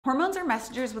Hormones are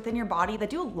messengers within your body that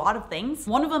do a lot of things,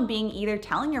 one of them being either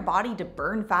telling your body to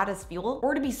burn fat as fuel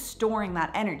or to be storing that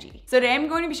energy. So today I'm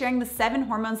going to be sharing the 7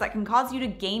 hormones that can cause you to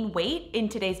gain weight in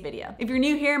today's video. If you're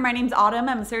new here, my name's Autumn.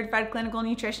 I'm a certified clinical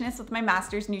nutritionist with my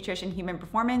master's in nutrition human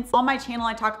performance. On my channel,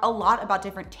 I talk a lot about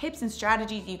different tips and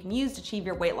strategies you can use to achieve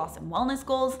your weight loss and wellness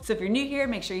goals. So if you're new here,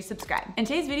 make sure you subscribe. And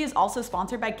today's video is also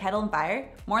sponsored by Kettle and Fire.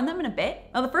 More on them in a bit.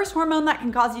 Now, the first hormone that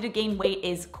can cause you to gain weight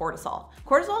is cortisol.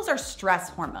 Cortisol is our stress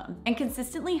hormone, and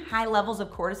consistently high levels of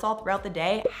cortisol throughout the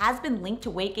day has been linked to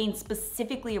weight gain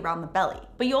specifically around the belly.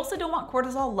 But you also don't want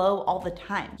cortisol low all the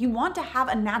time. You want to have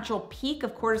a natural peak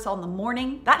of cortisol in the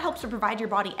morning. That helps to provide your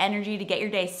body energy to get your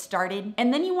day started,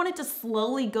 and then you want it to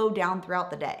slowly go down throughout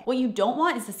the day. What you don't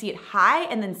want is to see it high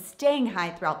and then staying high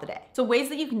throughout the day. So ways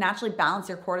that you can naturally balance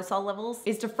your cortisol levels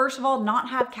is to, first of all, not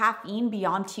have caffeine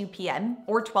beyond 2 p.m.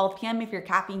 or 12 p.m. if you're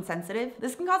caffeine sensitive.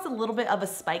 This can cause a little bit of a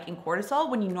spike in cortisol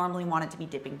when you normally want it to be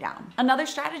dipping down. Another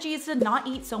strategy is to not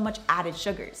eat so much added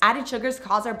sugars. Added sugars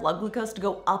cause our blood glucose to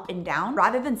go up and down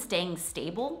rather than staying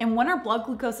stable. And when our blood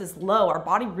glucose is low, our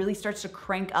body really starts to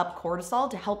crank up cortisol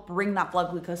to help bring that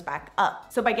blood glucose back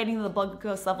up. So by getting the blood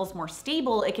glucose levels more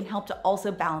stable, it can help to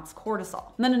also balance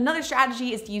cortisol. And then another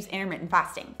strategy is to use intermittent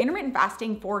fasting. Intermittent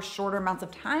fasting for shorter amounts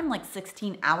of time, like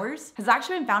 16 hours, has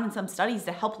actually been found in some studies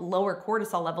to help lower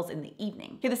cortisol levels in the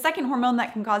evening. Okay, the second hormone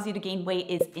that can cause you to gain weight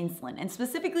is insulin, and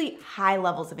specifically high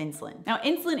levels of insulin. Now,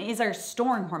 insulin is our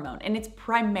storing hormone, and it's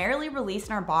primarily released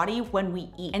in our body when we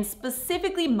eat, and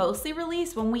specifically mostly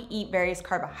released when we eat various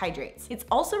carbohydrates. It's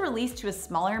also released to a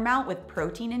smaller amount with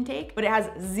protein intake, but it has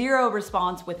zero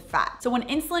response with fat. So when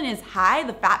insulin is high,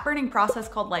 the fat burning process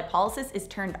called lipolysis is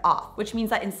turned off, which means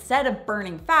that instead of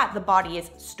burning fat, the body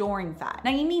is storing fat.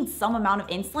 Now, you need some amount of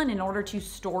insulin in order to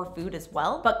store food as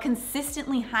well, but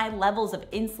consistently high levels of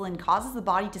insulin causes the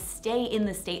body to stay in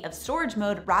the state of storage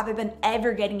mode rather than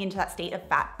ever getting into that state of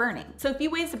fat burning. So a few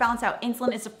ways to balance out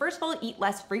insulin is to, first of all, eat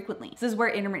less frequently. This is where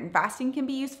intermittent fasting can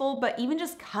be useful, but even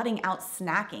just cutting out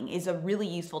snacking is a really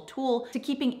useful tool to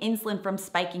keeping insulin from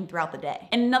spiking throughout the day.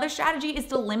 And another strategy is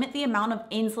to limit the amount of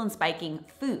insulin spiking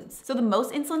foods. So the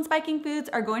most insulin spiking foods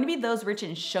are going to be those rich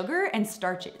in sugar and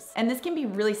starches. And this can be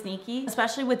really sneaky,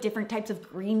 especially with different types of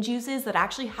green juices that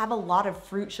actually have a lot of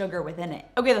fruit sugar within it.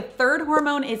 Okay, the third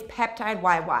hormone is peptide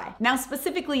YY. Now,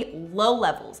 specifically, low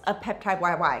levels of peptide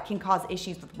YY can cause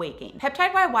issues with weight gain.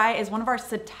 Peptide YY is one of our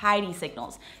satiety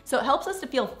signals, so it helps us to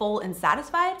feel full and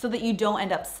satisfied so that you don't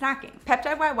end up snacking.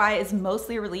 Peptide YY is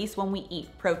mostly released when we eat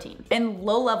protein, and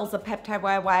low levels of peptide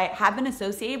YY have been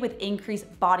associated with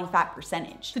increased body fat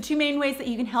percentage. The 2 main ways that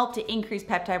you can help to increase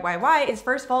peptide YY is,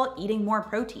 first of all, eating more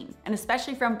protein, and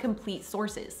especially from complete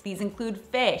sources. These include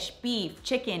fish, beef,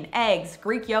 chicken, eggs,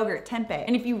 Greek yogurt, tempeh.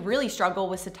 And if you really struggle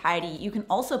with satiety, you can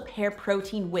also pair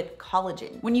protein with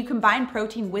collagen. When you combine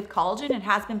protein with collagen, it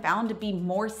has been found to be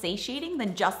more satiating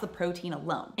than just the protein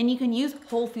alone. And you can use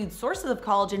whole food sources of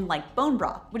collagen like bone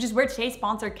broth, which is where today's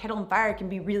sponsor, Kettle and Fire, can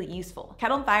be really useful.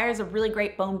 Kettle and Fire is a really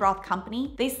great bone broth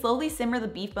company. They slowly simmer the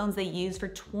beef bones they use for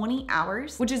 20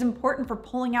 hours, which is important for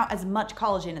pulling out as much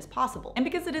collagen as possible. And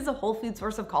because it is a whole food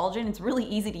source of collagen, it's really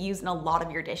easy to use in a lot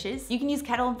of your dishes. You can use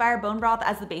Kettle and Fire bone broth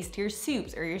as the base to your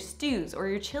soups or your stews or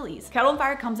your chilies. Kettle and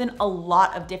Fire comes in a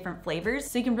lot of different flavors,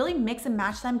 so you can really mix and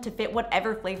match them to fit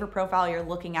whatever flavor profile you're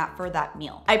looking at for that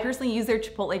meal. I personally use their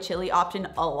chipotle chili option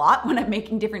a lot when I'm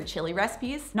making different chili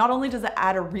recipes. Not only does it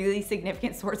add a really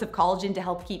significant source of collagen to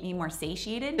help keep me more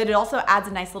satiated, but it also adds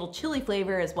a nice little chili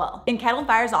flavor as well. And Kettle and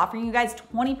Fire is offering you guys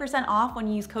 20% off when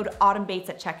you use code AUTUMNBAITS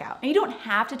at checkout. Now, you don't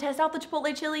have to test out the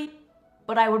chipotle chili,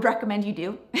 but I would recommend you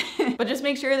do. But just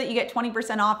make sure that you get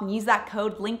 20% off and use that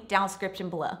code linked down description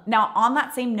below. Now, on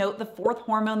that same note, the 4th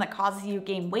hormone that causes you to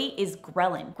gain weight is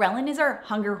ghrelin. Ghrelin is our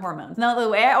hunger hormone. Now, the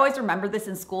way I always remember this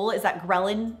in school is that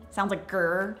ghrelin sounds like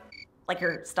grr, like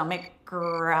your stomach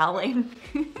growling.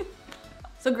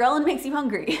 So ghrelin makes you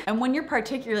hungry. And when you're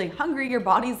particularly hungry, your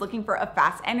body's looking for a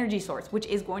fast energy source, which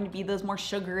is going to be those more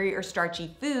sugary or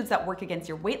starchy foods that work against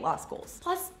your weight loss goals.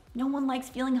 Plus, no one likes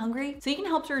feeling hungry. So you can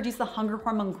help to reduce the hunger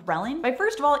hormone ghrelin by,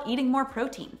 first of all, eating more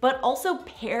protein, but also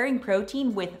pairing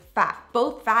protein with fat.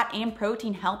 Both fat and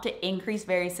protein help to increase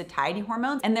various satiety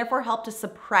hormones and therefore help to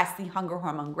suppress the hunger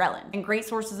hormone ghrelin. And great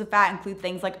sources of fat include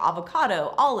things like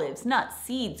avocado, olives, nuts,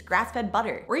 seeds, grass-fed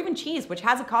butter, or even cheese, which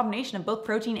has a combination of both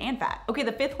protein and fat. Okay,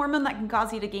 the 5th hormone that can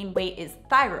cause you to gain weight is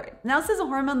thyroid. Now, this is a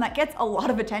hormone that gets a lot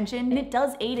of attention, and it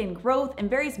does aid in growth and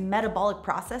various metabolic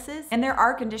processes. And there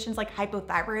are conditions like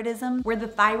hypothyroidism hypothyroidism, where the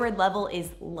thyroid level is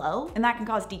low, and that can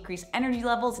cause decreased energy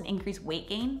levels and increased weight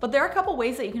gain. But there are a couple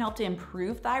ways that you can help to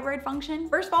improve thyroid function.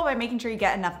 First of all, by making sure you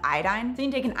get enough iodine. So you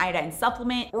can take an iodine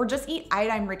supplement or just eat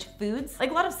iodine-rich foods,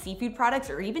 like a lot of seafood products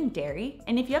or even dairy.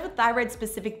 And if you have a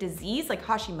thyroid-specific disease like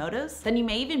Hashimoto's, then you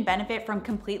may even benefit from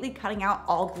completely cutting out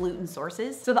all gluten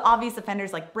sources. So the obvious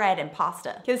offenders like bread and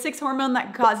pasta. Okay, the sixth hormone that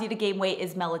can cause you to gain weight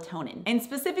is melatonin, and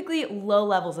specifically low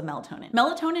levels of melatonin.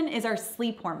 Melatonin is our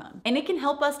sleep hormone, and it can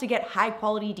help us to get high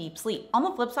quality deep sleep. On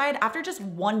the flip side, after just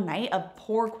one night of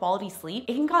poor quality sleep,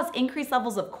 it can cause increased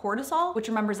levels of cortisol, which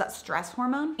remembers that stress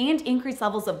hormone, and increased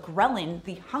levels of ghrelin,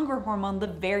 the hunger hormone, the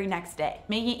very next day,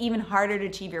 making it even harder to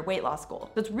achieve your weight loss goal.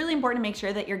 So it's really important to make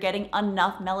sure that you're getting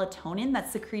enough melatonin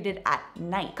that's secreted at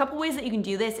night. A couple ways that you can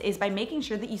do this is by making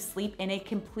sure that you sleep in a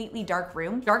completely dark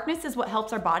room. Darkness is what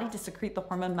helps our body to secrete the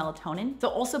hormone melatonin. So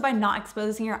also by not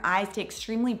exposing your eyes to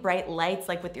extremely bright lights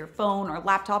like with your phone or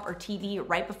laptop or TV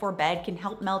right before bed can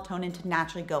help melatonin to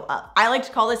naturally go up. I like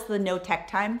to call this the no tech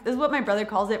time. This is what my brother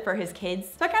calls it for his kids.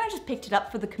 So I kind of just picked it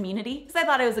up for the community because I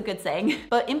thought it was a good saying.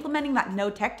 But implementing that no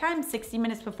tech time 60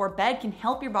 minutes before bed can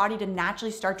help your body to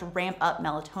naturally start to ramp up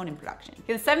melatonin production.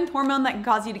 Okay, the seventh hormone that can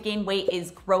cause you to gain weight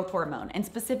is growth hormone, and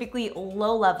specifically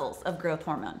low levels of growth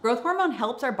hormone. Growth hormone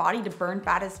helps our body to burn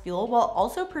fat as fuel while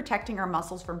also protecting our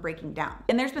muscles from breaking down.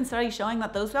 And there's been studies showing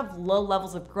that those who have low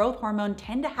levels of growth hormone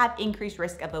tend to have increased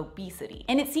risk of obesity.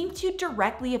 And it seems to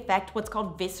directly affect what's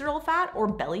called visceral fat or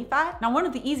belly fat. Now, one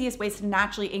of the easiest ways to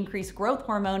naturally increase growth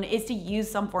hormone is to use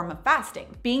some form of fasting.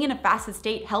 Being in a fasted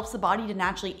state helps the body to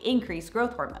naturally increase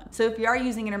growth hormone. So if you are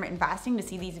using intermittent fasting to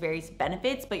see these various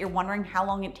benefits, but you're wondering how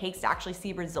long it takes to actually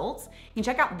see results, you can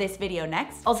check out this video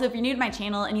next. Also, if you're new to my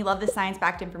channel and you love this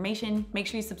science-backed information, make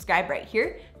sure you subscribe right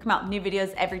here. Come out with new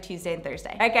videos every Tuesday and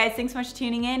Thursday. All right, guys, thanks so much for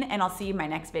tuning in, and I'll see you in my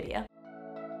next video.